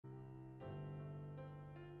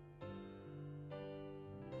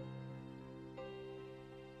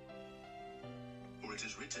it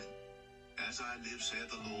is written, As I live, saith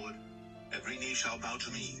the Lord, every knee shall bow to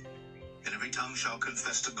me, and every tongue shall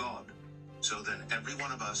confess to God. So then every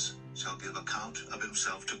one of us shall give account of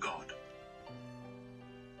himself to God.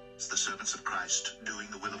 It's the servants of Christ doing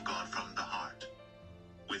the will of God from the heart,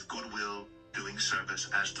 with good will, doing service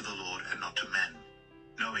as to the Lord and not to men,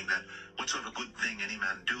 knowing that whatsoever good thing any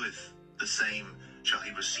man doeth, the same shall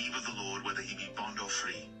he receive of the Lord, whether he be bond or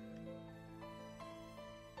free.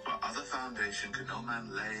 For other foundation can no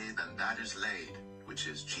man lay than that is laid, which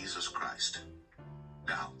is Jesus Christ.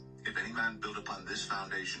 Now, if any man build upon this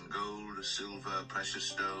foundation gold, silver, precious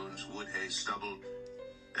stones, wood, hay, stubble,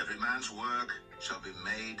 every man's work shall be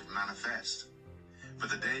made manifest. For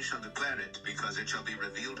the day shall declare it, because it shall be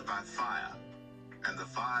revealed by fire, and the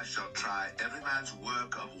fire shall try every man's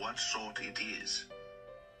work of what sort it is.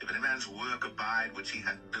 If any man's work abide which he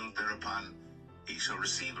hath built thereupon, he shall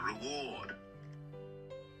receive a reward.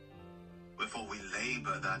 Wherefore we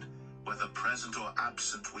labor that, whether present or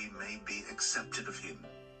absent, we may be accepted of him.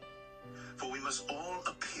 For we must all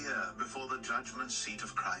appear before the judgment seat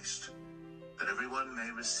of Christ, that everyone may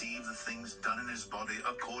receive the things done in his body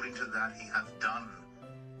according to that he hath done,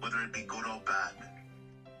 whether it be good or bad.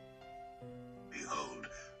 Behold,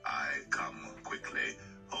 I come quickly.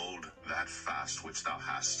 Hold that fast which thou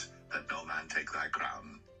hast, that no man take thy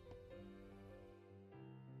crown.